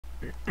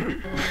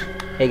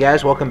Hey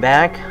guys, welcome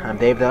back. I'm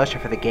Dave the Usher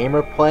for the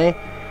Gamer Play,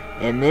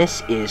 and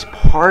this is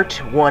part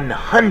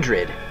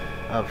 100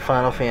 of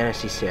Final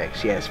Fantasy VI.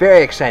 Yes,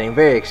 very exciting,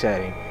 very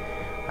exciting.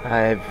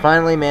 I've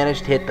finally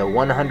managed to hit the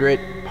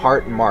 100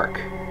 part mark.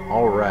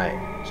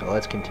 Alright, so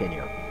let's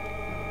continue.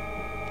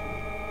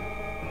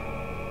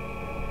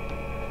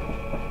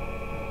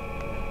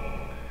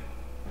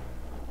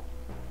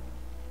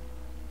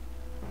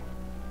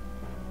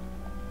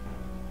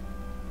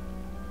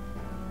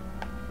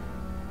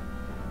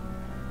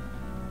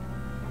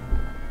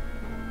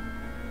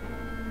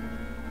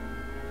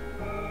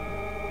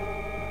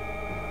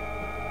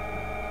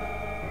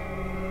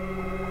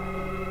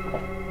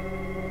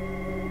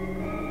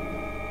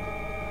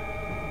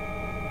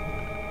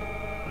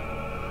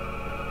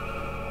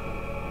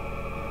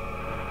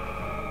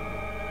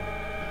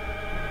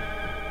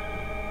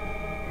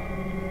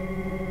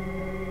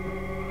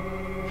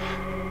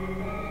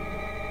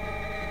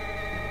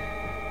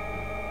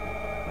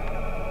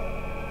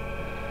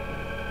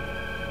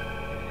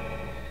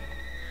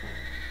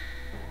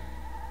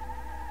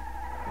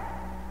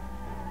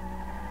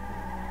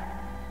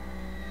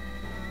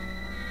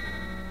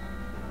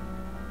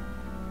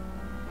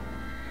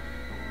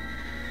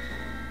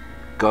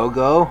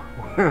 Go-Go?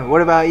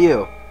 What about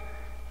you?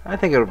 I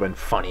think it would have been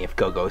funny if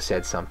Go-Go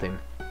said something.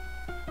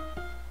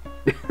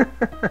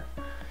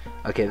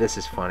 Okay, this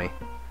is funny.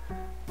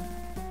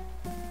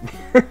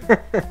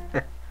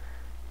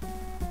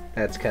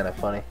 That's kind of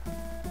funny.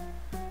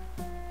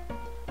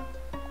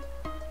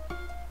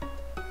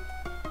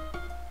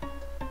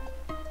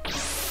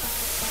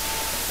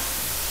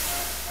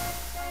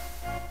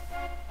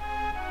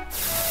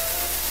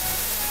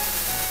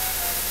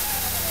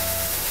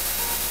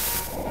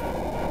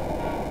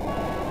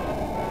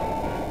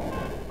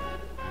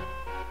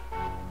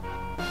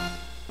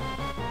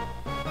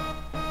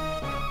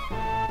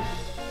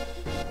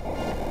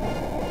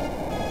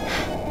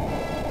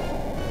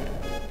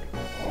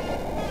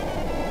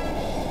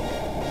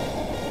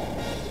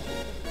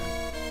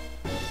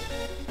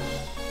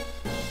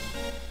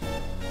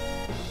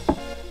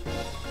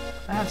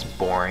 That's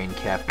boring,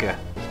 Kefka.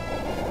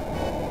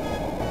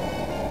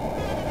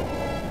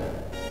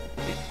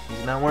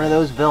 He's not one of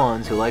those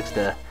villains who likes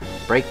to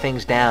break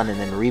things down and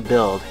then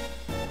rebuild.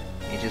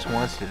 He just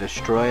wants to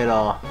destroy it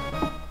all.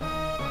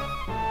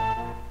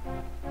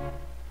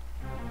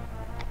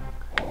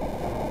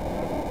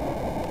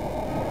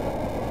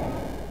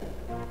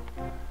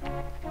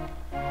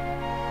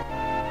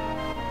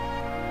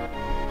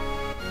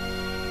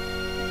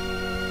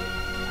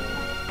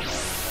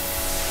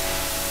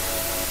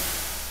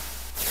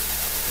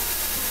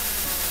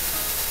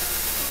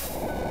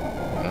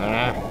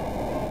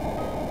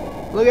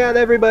 Look out,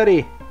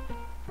 everybody!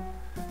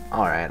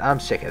 Alright, I'm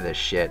sick of this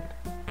shit.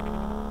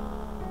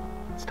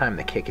 It's time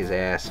to kick his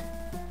ass.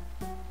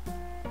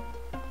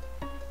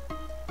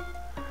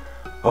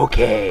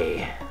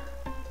 Okay.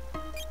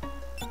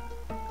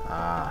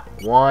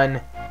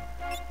 1,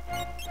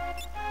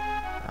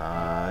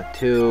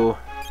 2,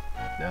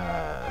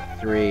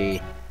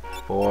 3,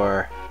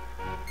 4,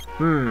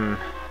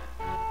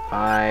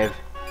 5,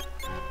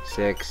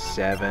 6,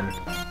 7,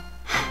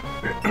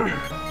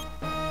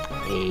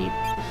 8,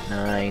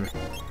 9,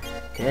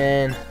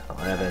 10,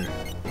 11,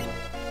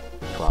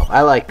 12.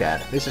 I like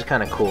that. This is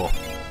kind of cool.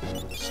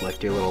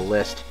 Select your little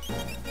list.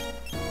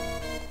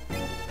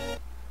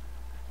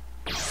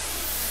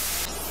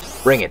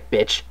 Bring it,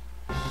 bitch.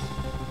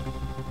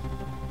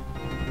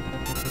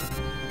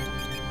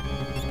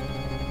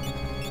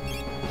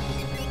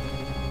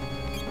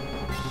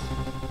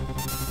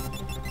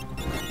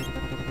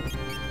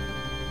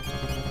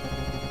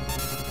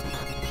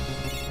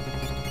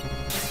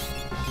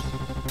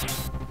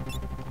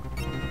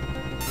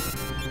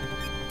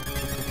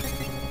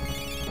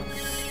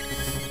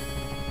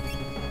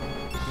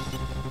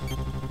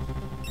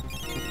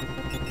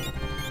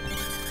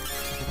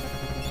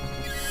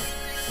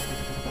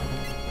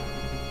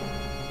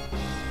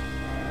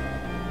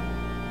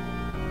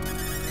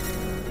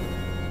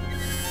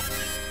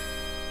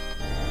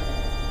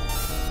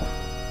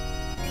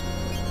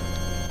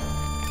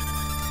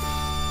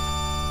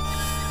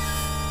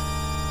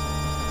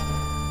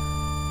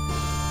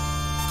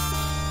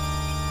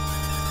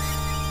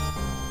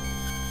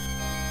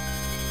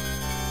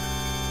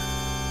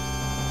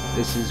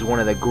 This is one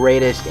of the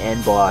greatest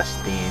end boss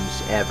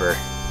themes ever.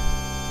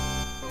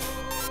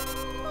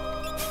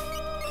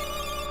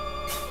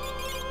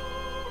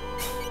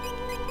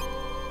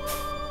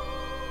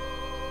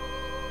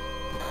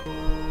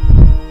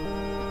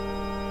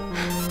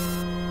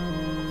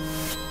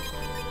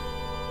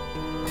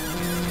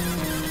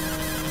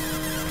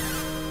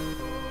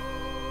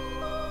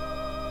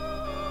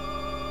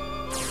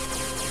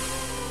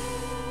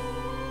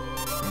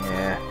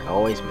 Yeah,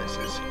 always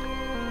misses.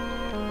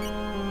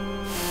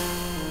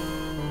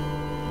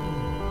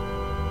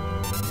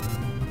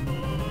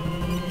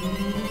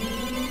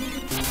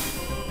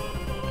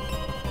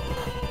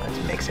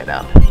 Mix it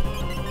up.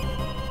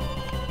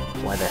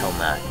 Why the hell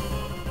not?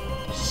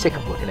 Sick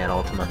of looking at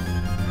Ultima.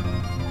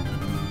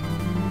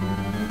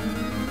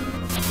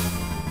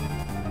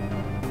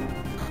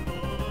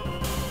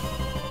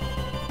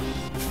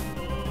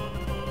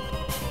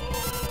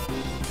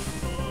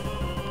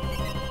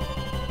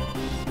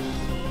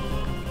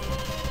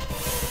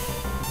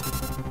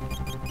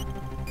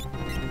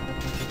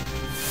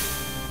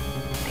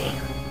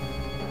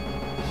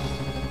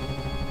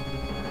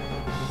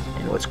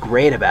 what's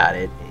great about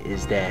it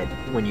is that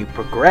when you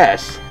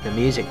progress, the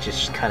music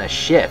just kind of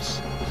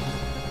shifts.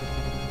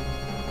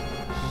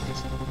 It's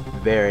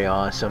very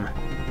awesome.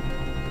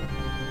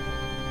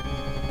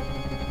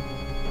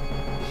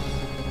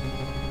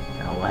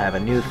 Now we'll have a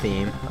new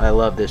theme. I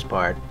love this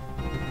part.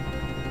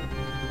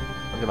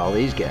 Look at all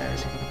these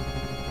guys.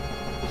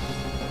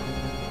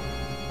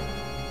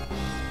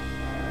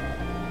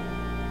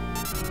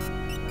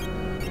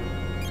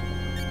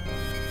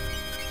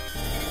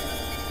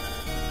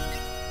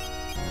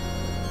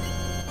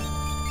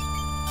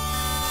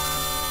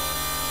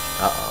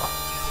 Uh-oh.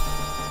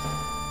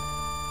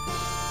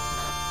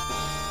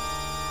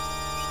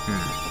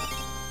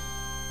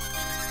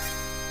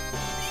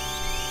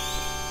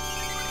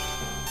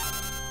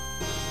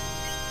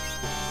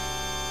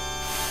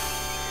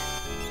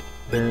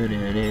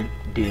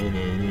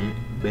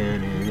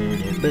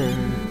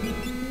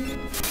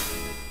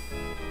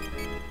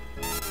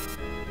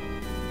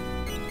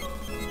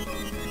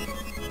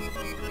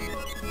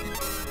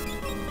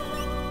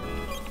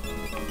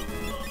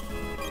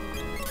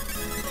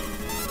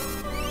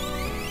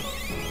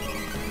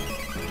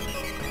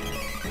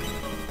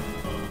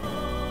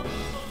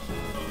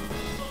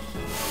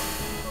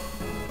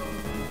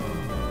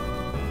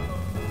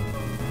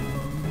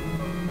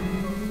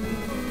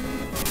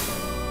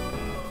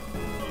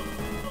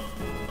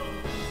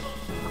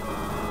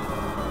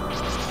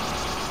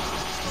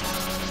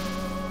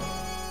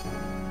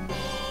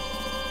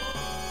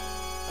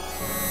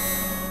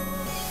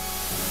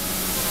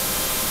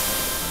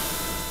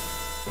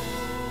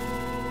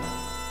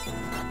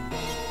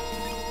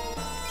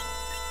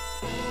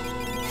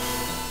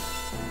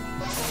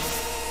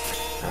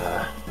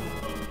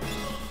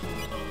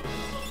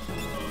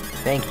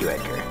 Thank you,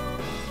 Edgar.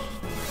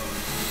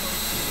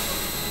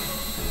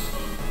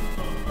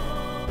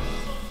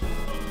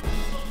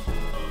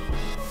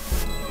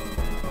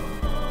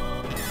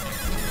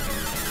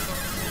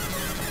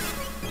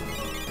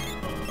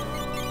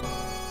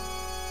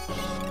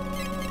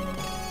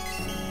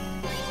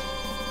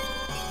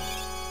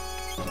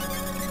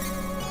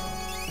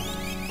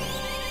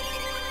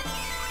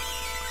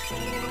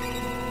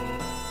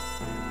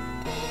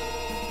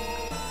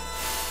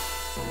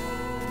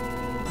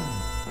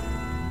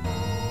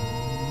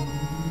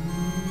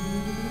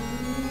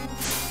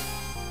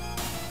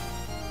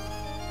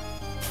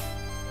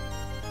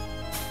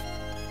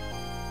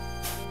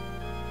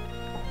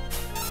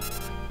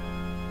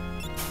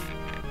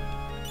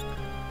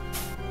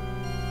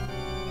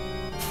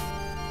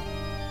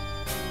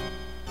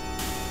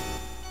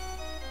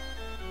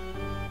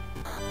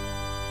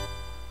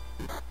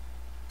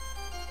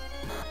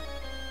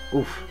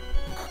 Oof.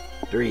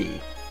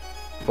 3,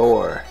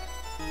 4,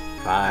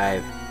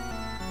 5,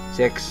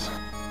 6,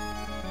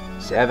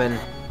 7,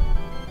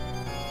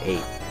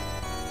 8,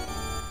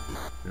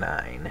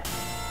 9.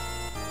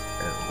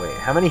 Wait,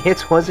 how many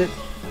hits was it?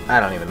 I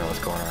don't even know what's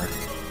going on.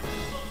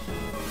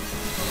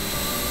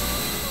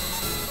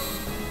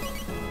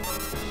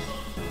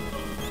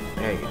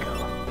 There you go.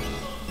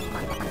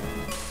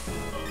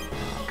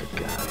 Oh, good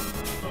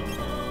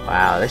God.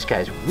 Wow, this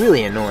guy's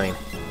really annoying.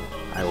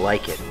 I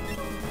like it.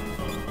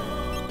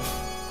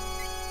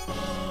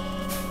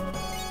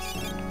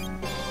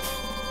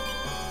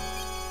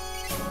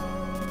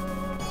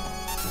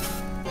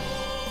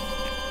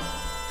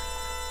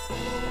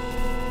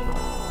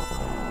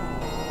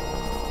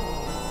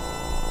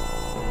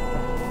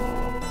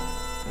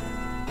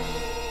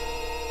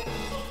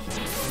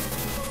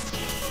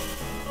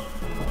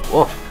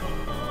 Woof.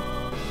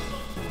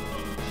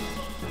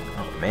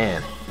 Oh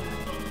man.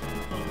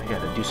 I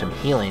gotta do some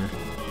healing.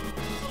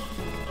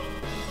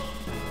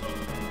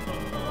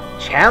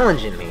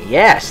 Challenging me.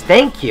 Yes,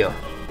 thank you.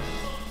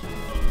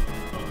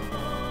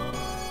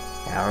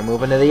 Now we're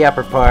moving to the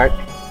upper part.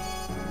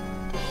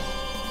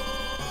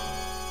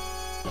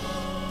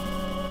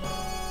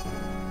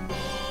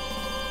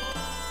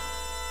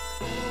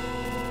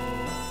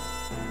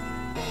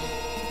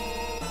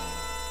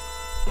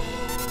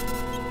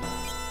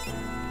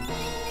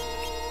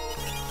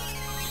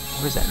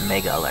 Where's that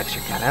Mega Elixir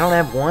gun? I don't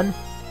have one.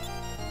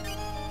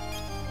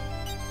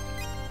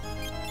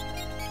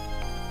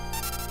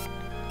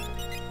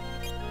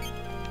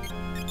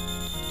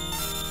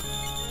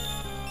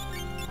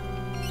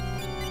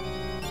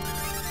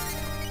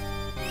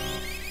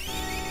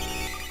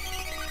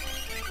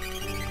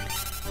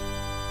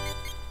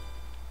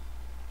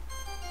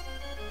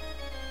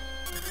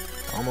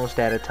 Almost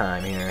out of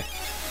time here.